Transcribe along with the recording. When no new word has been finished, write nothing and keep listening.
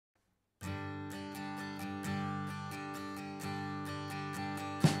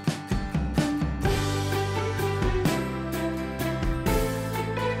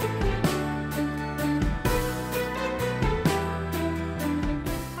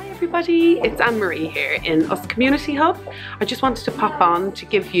everybody, it's Anne-Marie here in Us Community Hub. I just wanted to pop on to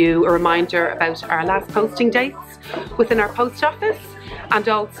give you a reminder about our last posting dates within our post office and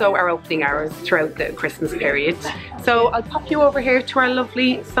also our opening hours throughout the Christmas period. So I'll pop you over here to our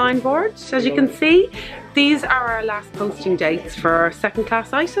lovely signboard. As you can see, these are our last posting dates for second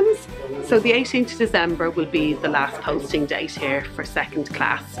class items. So the 18th of December will be the last posting date here for second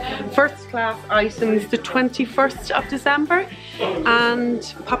class. First class items the 21st of December,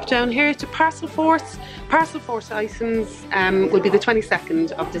 and pop down here to parcel force. Parcel force items will be the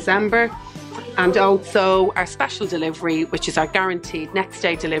 22nd of December. And also our special delivery, which is our guaranteed next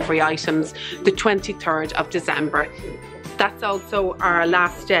day delivery items, the 23rd of December. That's also our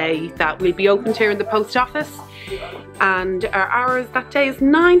last day that we'll be opened here in the post office. And our hours that day is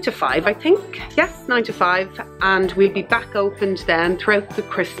 9 to 5, I think. Yes, 9 to 5. And we'll be back opened then throughout the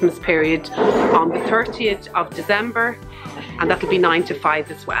Christmas period on the 30th of December. And that'll be 9 to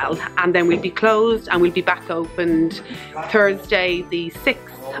 5 as well. And then we'll be closed and we'll be back opened Thursday the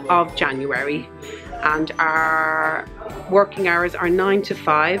 6th of January. And our working hours are 9 to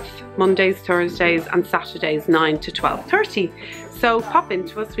 5, Mondays, Thursdays and Saturdays 9 to 12:30. So pop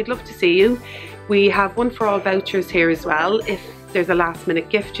into us, we'd love to see you. We have one for all vouchers here as well if there's a last minute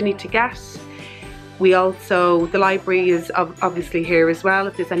gift you need to get. We also, the library is obviously here as well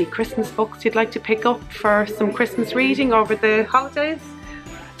if there's any Christmas books you'd like to pick up for some Christmas reading over the holidays.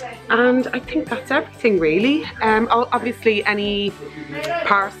 And I think that's everything really. Obviously any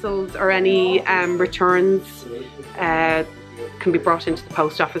parcels or any returns can be brought into the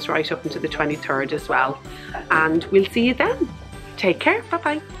post office right up until the 23rd as well. And we'll see you then. Take care, bye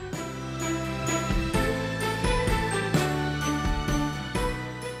bye.